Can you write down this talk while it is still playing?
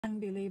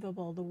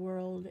unbelievable, the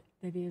world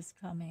that is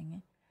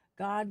coming.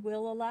 God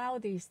will allow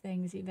these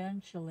things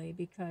eventually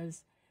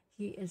because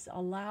he is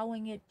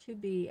allowing it to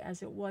be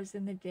as it was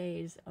in the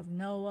days of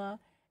Noah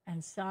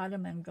and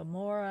Sodom and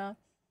Gomorrah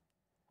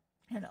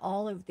and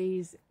all of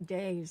these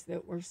days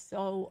that were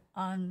so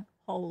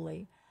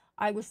unholy.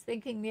 I was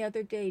thinking the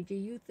other day, do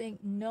you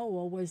think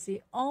Noah was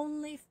the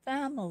only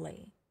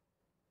family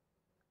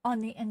on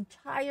the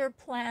entire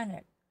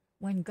planet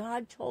when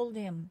God told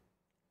him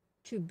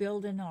to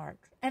build an ark?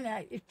 And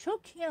it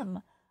took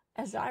him,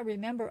 as I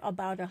remember,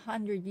 about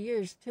 100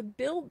 years to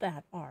build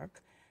that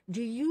ark.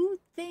 Did you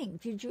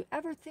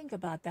ever think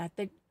about that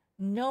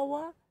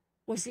Noah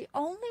was the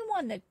only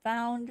one that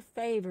found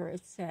favor,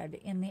 it said,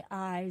 in the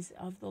eyes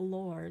of the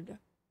Lord?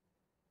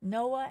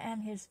 Noah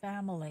and his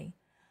family.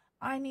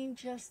 I mean,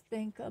 just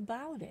think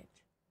about it.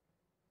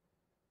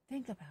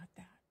 Think about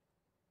that.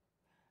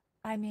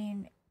 I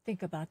mean,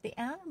 think about the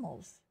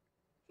animals.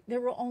 There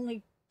were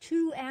only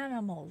 2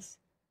 animals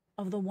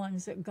of the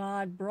ones that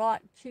God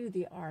brought to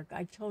the ark.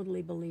 I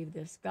totally believe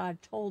this. God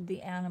told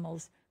the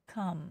animals,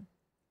 come.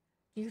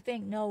 Do you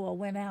think Noah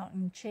went out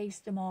and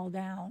chased them all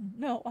down?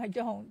 No, I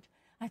don't.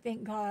 I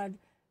think God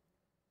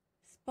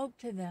spoke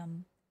to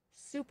them.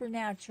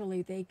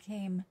 Supernaturally, they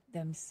came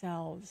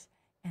themselves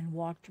and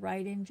walked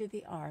right into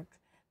the ark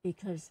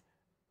because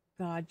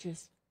God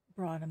just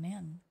brought them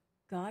in.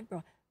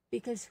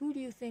 Because who do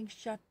you think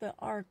shut the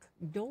ark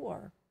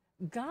door?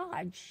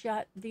 God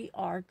shut the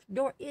ark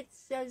door. It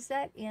says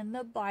that in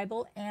the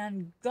Bible,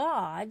 and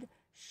God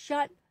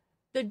shut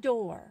the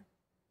door.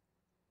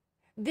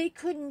 They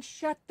couldn't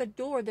shut the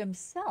door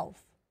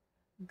themselves.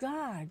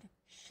 God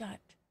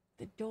shut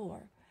the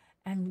door.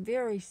 And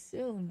very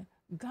soon,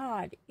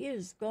 God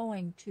is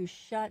going to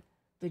shut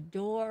the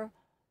door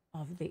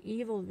of the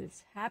evil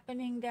that's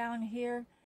happening down here.